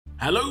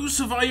Hello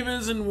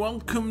survivors and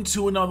welcome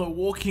to another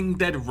Walking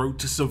Dead Road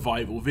to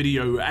Survival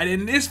video, and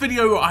in this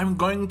video I'm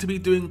going to be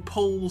doing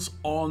pulls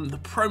on the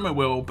promo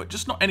wheel, but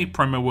just not any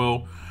promo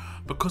wheel,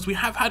 because we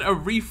have had a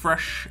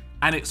refresh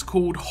and it's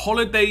called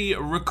Holiday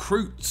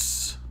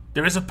Recruits.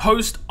 There is a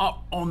post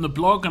up on the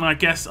blog and I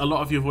guess a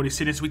lot of you have already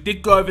seen this. We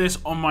did go over this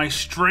on my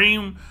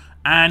stream,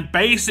 and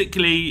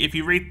basically if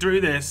you read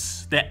through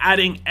this, they're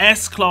adding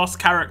S-class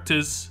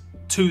characters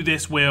to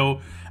this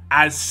wheel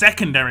as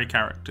secondary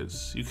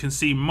characters. You can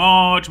see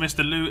Marge,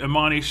 Mr. Lou,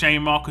 Imani,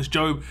 Shane, Marcus,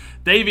 Job,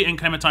 Davey and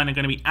Clementine are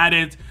going to be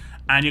added,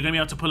 and you're going to be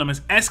able to pull them as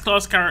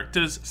S-class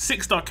characters,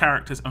 6-star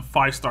characters and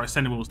 5-star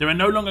ascendables. There are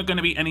no longer going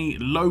to be any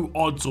low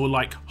odds or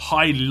like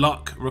high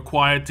luck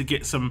required to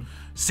get some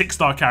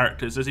 6-star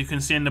characters. As you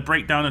can see in the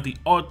breakdown of the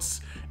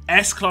odds,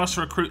 S-class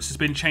recruits has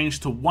been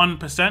changed to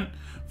 1%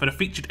 for the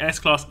featured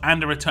S-class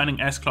and the returning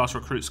S-class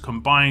recruits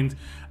combined,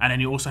 and then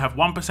you also have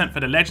 1%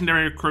 for the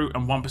legendary recruit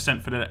and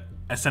 1% for the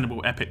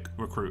ascendable epic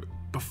recruit.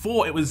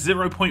 Before it was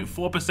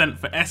 0.4%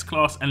 for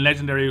S-class and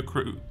legendary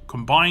recruit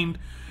combined,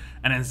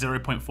 and then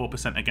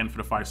 0.4% again for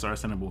the 5-star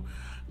ascendable.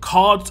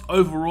 Cards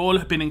overall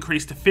have been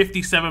increased to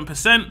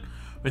 57%,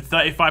 with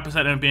 35% of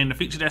them being the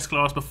featured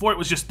S-class. Before it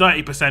was just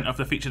 30% of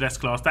the featured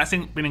S-class. That's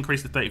been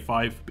increased to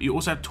 35%, but you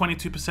also have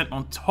 22%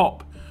 on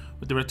top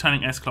with the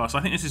returning S-class.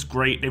 I think this is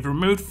great. They've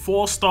removed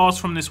 4 stars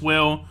from this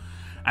wheel,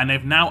 and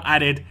they've now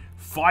added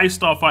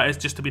 5-star fighters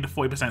just to be the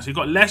 40%. So you've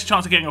got less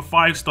chance of getting a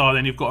 5-star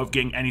than you've got of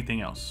getting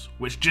anything else,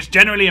 which just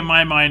generally in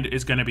my mind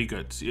is going to be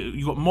good. So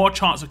you've got more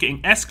chance of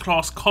getting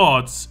S-class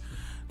cards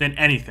than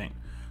anything.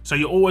 So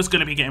you're always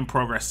going to be getting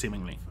progress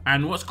seemingly.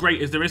 And what's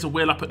great is there is a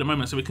wheel up at the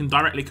moment, so we can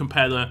directly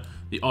compare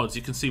the odds.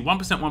 You can see 1%,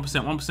 1%,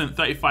 1%,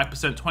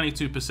 35%,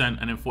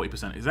 22%, and then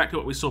 40%. Exactly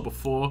what we saw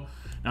before.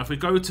 Now if we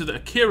go to the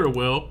Akira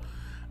wheel,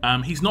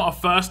 he's not a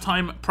first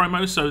time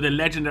promo, so the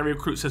legendary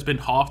recruits has been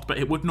halved, but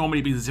it would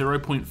normally be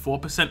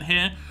 0.4%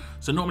 here.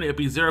 So normally it would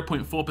be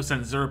 0.4%,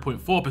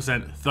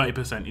 0.4%,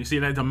 30%. You see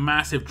there's a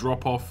massive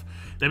drop off.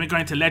 Then we go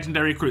into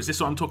legendary recruits. This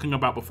is what I'm talking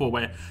about before,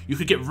 where you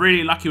could get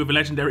really lucky with the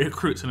legendary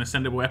recruits and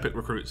ascendable epic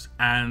recruits.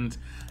 And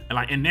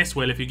like in this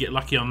wheel, if you get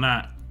lucky on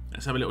that,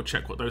 let's have a little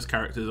check what those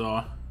characters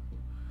are.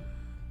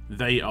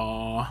 They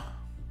are,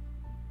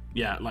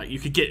 yeah, like you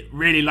could get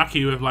really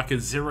lucky with like a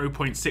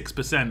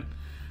 0.6%.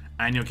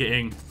 And you're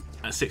getting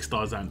a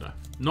 6-star Xander.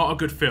 Not a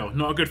good feel,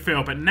 not a good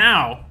feel. But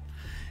now,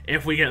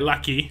 if we get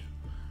lucky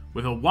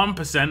with a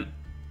 1%,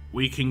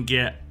 we can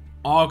get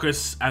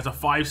Argus as a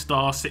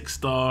 5-star,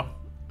 6-star,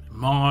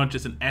 Marge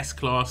as an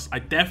S-class. I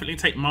definitely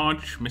take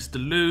Marge. Mr.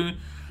 Lou,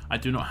 I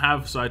do not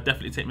have, so I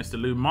definitely take Mr.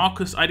 Lou.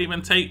 Marcus, I'd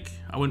even take.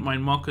 I wouldn't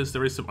mind Marcus.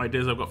 There is some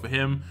ideas I've got for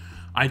him.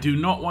 I do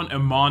not want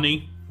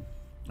Imani.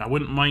 I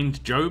wouldn't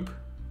mind Job.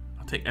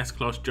 I'll take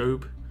S-class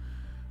Job.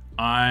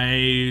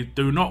 I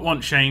do not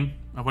want Shane.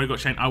 I've already got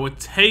Shane. I would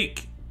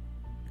take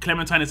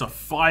Clementine as a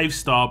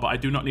 5-star, but I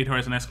do not need her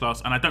as an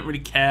S-class. And I don't really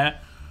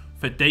care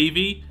for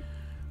Davey,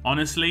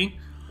 honestly.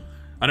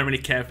 I don't really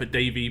care for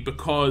Davey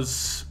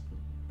because,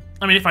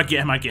 I mean, if I get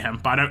him, I get him.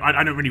 But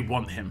I don't really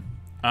want him.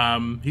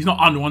 He's not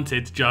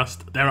unwanted,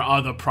 just there are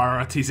other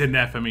priorities in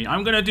there for me.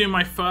 I'm going to do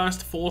my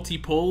first 40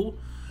 pull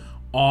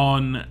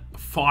on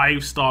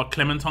 5-star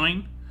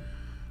Clementine.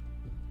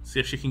 See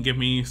if she can give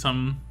me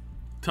some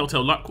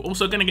telltale luck. We're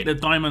also going to get the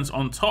diamonds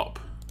on top.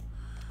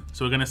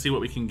 So we're going to see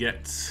what we can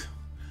get.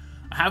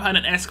 I have had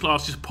an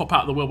S-class just pop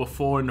out the wheel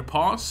before in the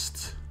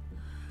past.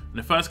 And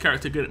the first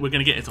character we're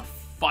going to get is a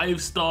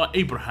 5-star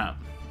Abraham.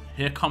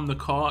 Here come the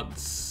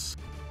cards.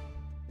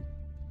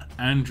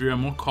 Andrea,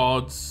 more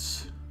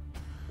cards.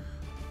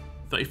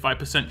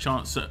 35%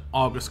 chance at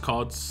Argus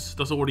cards.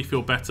 Does already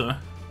feel better.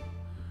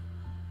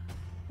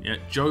 Yeah,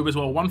 Job as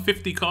well.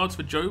 150 cards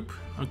for Job.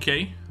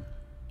 Okay.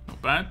 Not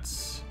bad.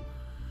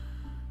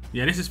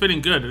 Yeah, this is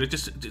feeling good.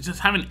 Just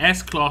having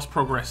S-class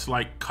progress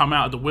like come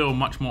out of the wheel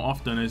much more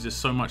often is just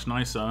so much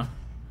nicer.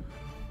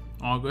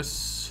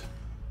 Argus,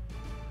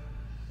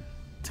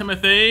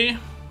 Timothy,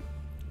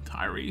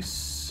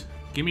 Tyrese.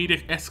 Give me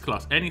the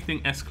S-class.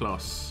 Anything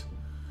S-class.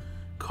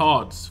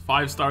 Cards.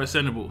 5-star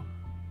ascendable.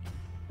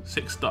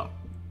 6-star.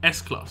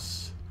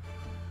 S-class.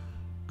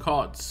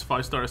 Cards.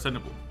 5-star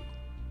ascendable.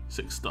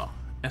 6-star.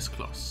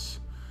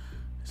 S-class.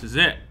 This is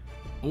it.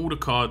 All the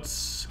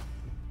cards.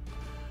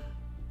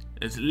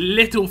 As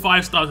little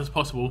 5-stars as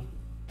possible.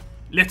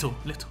 Little.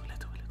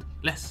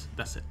 Less.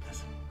 That's it.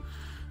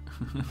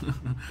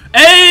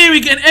 Hey,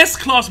 we get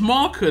S-class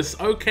Marcus.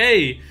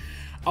 Okay.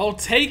 I'll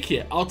take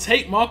it. I'll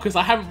take Marcus.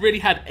 I haven't really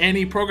had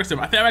any progress in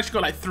him. I think I've actually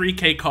got like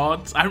 3k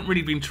cards. I haven't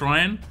really been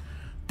trying.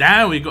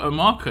 Damn, we got a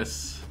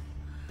Marcus.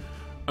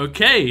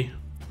 Okay.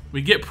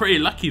 We get pretty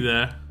lucky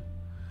there.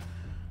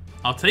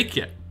 I'll take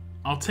it.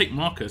 I'll take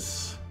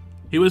Marcus.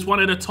 He was one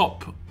of the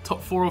top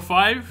 4 or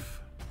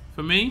 5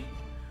 for me.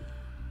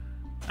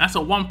 That's a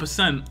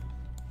 1%.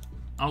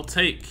 I'll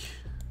take.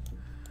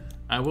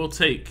 I will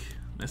take.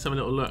 Let's have a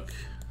little look.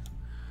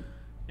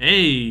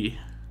 Hey,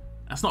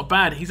 that's not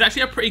bad. He's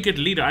actually a pretty good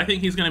leader. I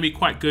think he's going to be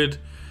quite good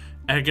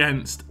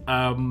against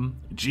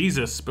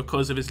Jesus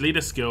because of his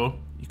leader skill.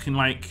 You can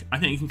like, I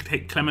think you can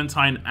take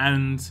Clementine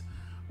and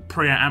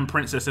Priya and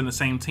Princess in the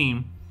same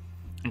team.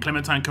 And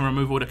Clementine can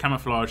remove all the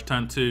camouflage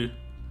turn 2.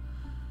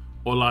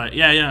 Or like,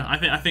 yeah, I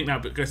think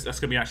that's going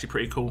to be actually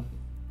pretty cool.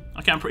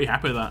 Okay, I'm pretty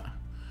happy with that.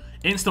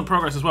 Instant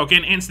progress as well.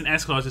 Getting instant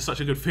S-Class is such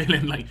a good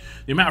feeling. Like,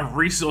 the amount of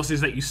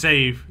resources that you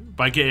save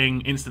by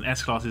getting instant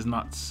S-Class is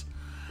nuts.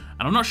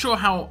 And I'm not sure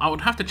how, I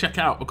would have to check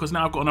out, because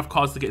now I've got enough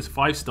cards to get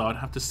 5-star. I'd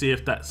have to see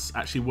if that's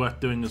actually worth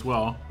doing as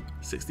well.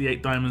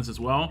 68 diamonds as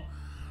well.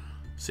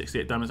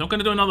 68 diamonds. I'm going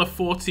to do another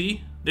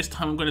 40. This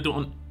time I'm going to do it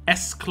on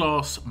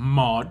S-Class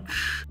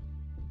Marge.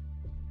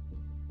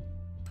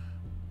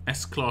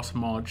 S-Class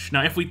Marge.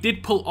 Now, if we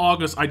did pull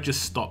Argus, I'd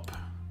just stop.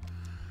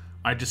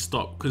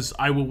 Because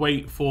I will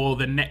wait for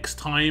the next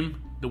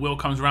time the wheel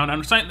comes around.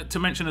 And something to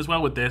mention as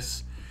well with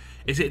this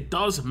is it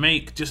does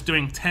make just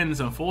doing 10s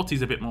and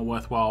 40s a bit more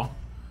worthwhile.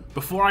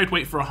 Before I'd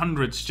wait for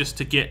 100s just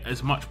to get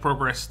as much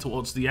progress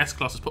towards the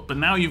S-Class as possible. But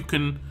now you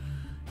can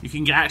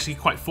get actually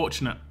quite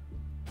fortunate.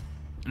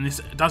 And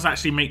this does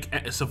actually make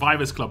a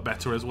Survivors Club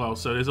better as well.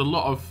 So there's a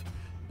lot of...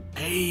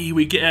 Hey,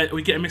 we get a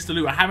Mr.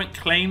 Lou. I haven't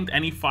claimed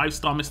any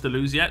 5-star Mr.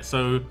 Lou's yet,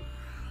 so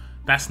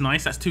that's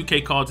nice. That's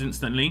 2k cards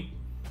instantly.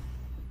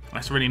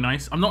 That's really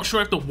nice. I'm not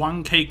sure if the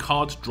 1k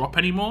cards drop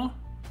anymore.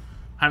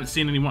 I haven't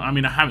seen anyone. I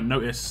mean, I haven't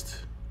noticed.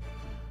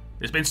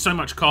 There's been so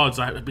much cards,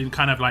 I've been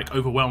kind of like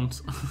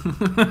overwhelmed.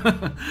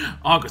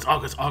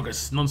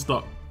 Argus,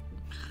 non-stop.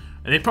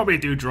 They probably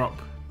do drop,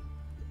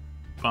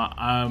 but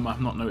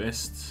I've not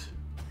noticed.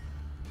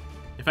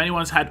 If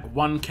anyone's had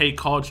 1k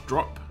cards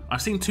drop,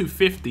 I've seen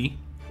 250.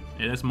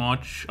 Yeah, there's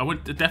Marge. I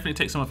would definitely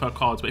take some of her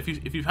cards, but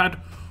if you've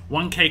had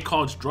 1k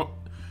cards drop,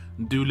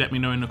 do let me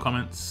know in the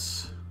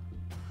comments.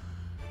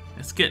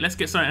 Let's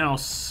get something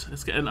else.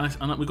 Let's get a nice.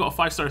 We got a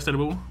 5-star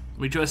extendable.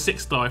 We do a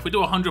 6-star. If we do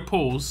 100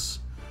 pulls,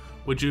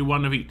 we'll do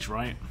one of each,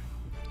 right?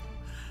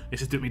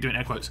 This is me doing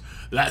air quotes.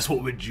 That's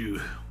what we do.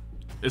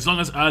 As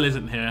long as Earl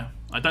isn't here.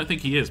 I don't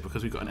think he is,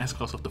 because we got an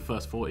S-Class off the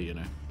first 40, you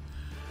know.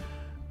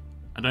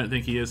 I don't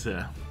think he is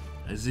here.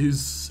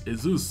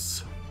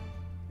 Jesus.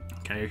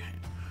 Okay.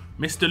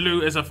 Mr.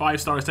 Lou is a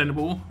 5-star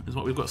extendable, is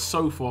what we've got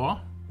so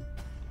far.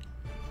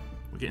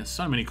 We're getting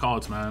so many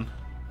cards, man.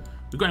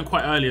 We're going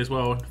quite early as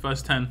well,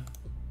 first 10.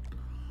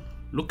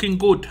 Looking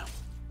good.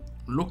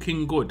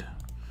 Looking good.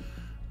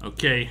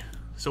 Okay,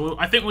 so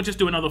I think we'll just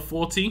do another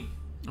 40.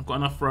 I've got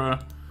enough for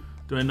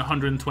doing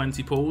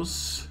 120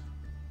 pulls.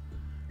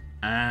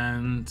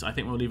 And I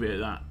think we'll leave it at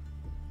that.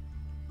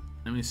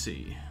 Let me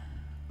see.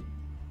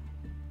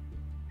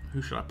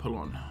 Who should I pull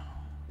on?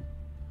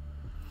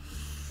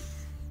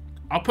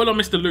 I'll pull on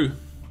Mr. Lou.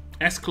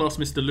 S-Class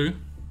Mr. Lou.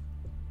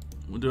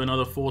 We'll do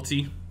another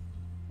 40.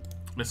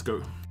 Let's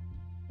go.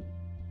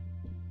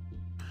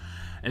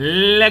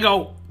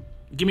 Lego.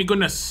 Give me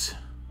goodness.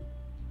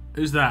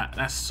 Who's that?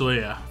 That's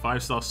Sawyer.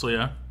 5-star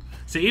Sawyer.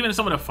 See, even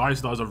some of the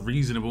 5-stars are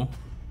reasonable.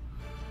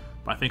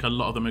 But I think a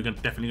lot of them are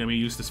definitely going to be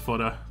used as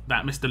fodder.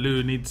 That Mr.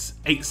 Lou needs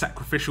 8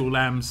 sacrificial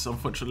lambs,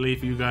 unfortunately,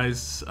 for you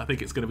guys. I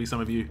think it's going to be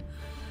some of you.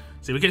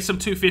 See, we get some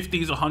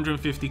 250s,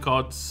 150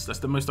 cards. That's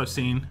the most I've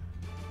seen.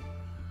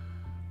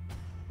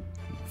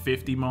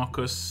 50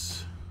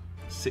 Marcus.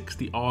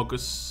 60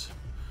 Argus.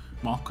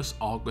 Marcus,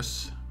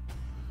 Argus.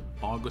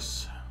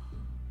 Argus.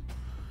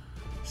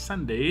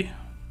 Sunday.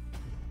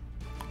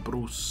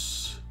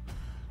 Bruce.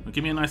 Now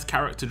give me a nice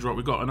character drop.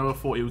 We got another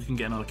 40. We can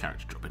get another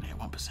character drop in here.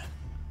 1%.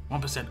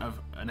 1% of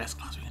an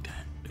S-Class. We can do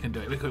it. We can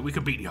do it. We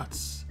can beat the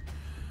odds.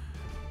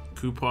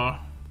 Cooper.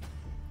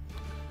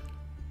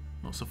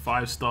 Lots of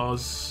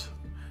 5-stars.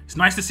 It's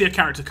nice to see a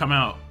character come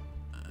out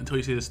until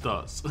you see the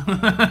stars.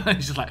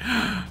 It's just like...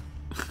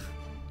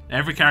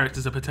 Every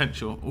character's a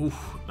potential. Ooh,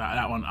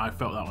 that one, I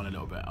felt that one a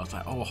little bit. I was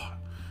like, oh,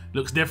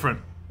 looks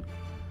different.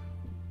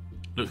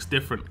 Looks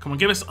different. Come on,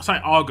 give us, say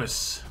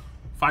Argus.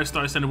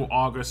 5-star extendable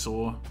Argus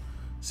or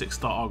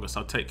 6-star Argus.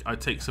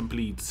 I'd take some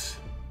bleeds.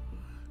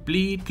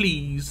 Bleed,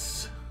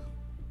 please.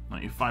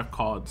 95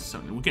 cards.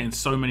 We're getting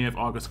so many of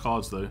Argus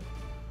cards though.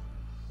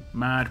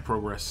 Mad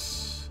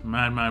progress.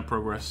 Mad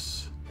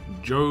progress.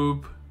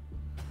 Job.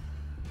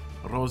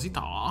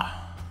 Rosita.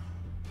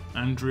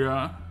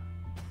 Andrea.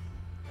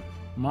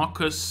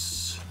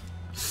 Marcus.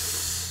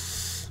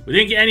 We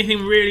didn't get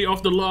anything really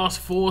off the last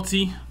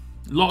 40.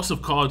 Lots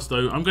of cards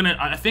though.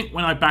 I think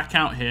when I back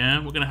out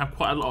here, we're gonna have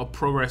quite a lot of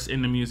progress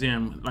in the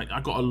museum. Like I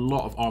got a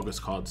lot of Argus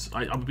cards.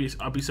 I'd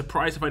be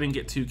surprised if I didn't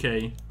get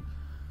 2k.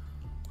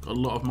 Got a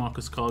lot of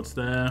Marcus cards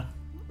there.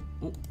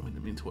 Oh, I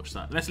didn't mean to watch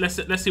that.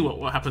 Let's see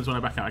what happens when I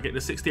back out. I get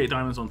the 68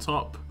 diamonds on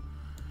top.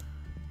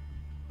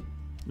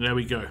 There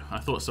we go. I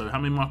thought so. How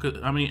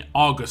many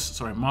Argus?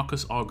 Sorry,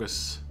 Marcus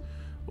Argus.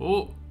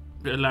 Oh.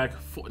 Bit of lag.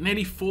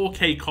 Nearly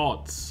 4k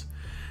cards.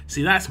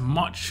 See, that's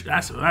much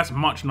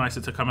nicer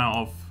to come out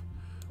of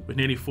with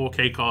nearly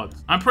 4k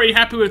cards. I'm pretty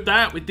happy with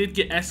that. We did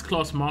get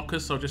S-Class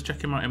Marcus, so I'll just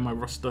check him out in my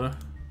roster.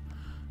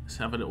 Let's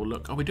have a little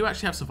look. Oh, we do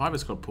actually have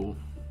Survivors Club pool.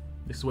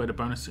 This is where the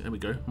bonus. There we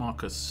go.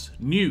 Marcus.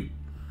 New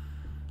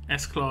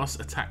S-Class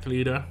attack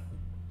leader.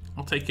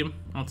 I'll take him.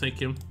 I'll take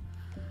him.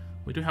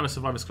 We do have a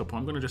Survivors Club pool.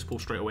 I'm going to just pull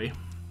straight away.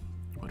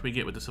 What do we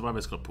get with the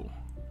Survivors Club pool?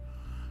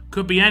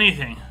 Could be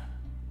anything.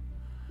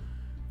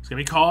 It's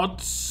gonna be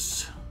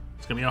cards.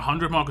 It's gonna be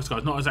 100 Marcus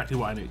cards. Not exactly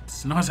what I need.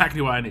 Not exactly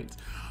what I need.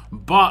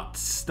 But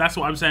that's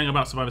what I'm saying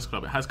about Survivors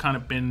Club. It has kind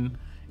of been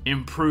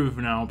improved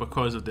now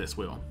because of this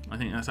wheel. I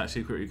think that's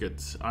actually pretty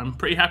good. I'm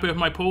pretty happy with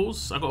my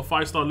pulls. I got a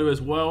 5-star Lou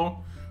as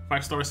well,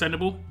 5-star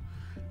Ascendable,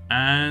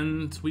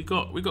 and we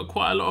got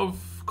quite a lot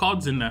of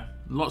cards in there.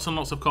 Lots and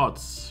lots of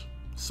cards.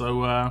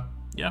 So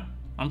yeah,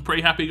 I'm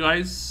pretty happy,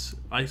 guys.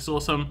 I saw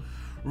some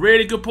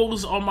really good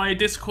pulls on my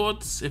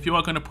Discords. If you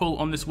are going to pull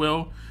on this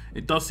wheel,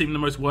 it does seem the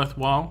most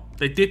worthwhile.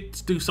 They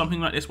did do something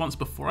like this once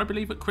before, I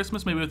believe, at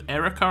Christmas, maybe with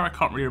Erica. I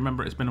can't really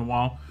remember. It's been a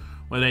while,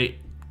 where they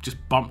just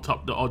bumped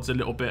up the odds a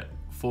little bit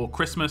for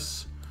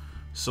Christmas.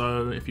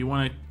 So if you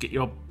want to get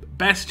your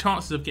best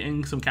chances of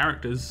getting some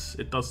characters,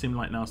 it does seem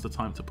like now's the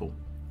time to pull.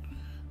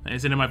 That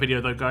is it in my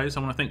video, though, guys. I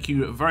want to thank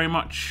you very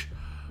much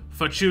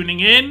for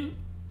tuning in.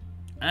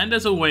 And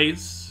as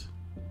always,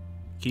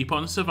 keep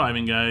on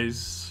surviving,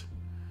 guys.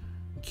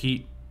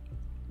 Keep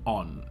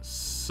on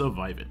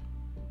surviving.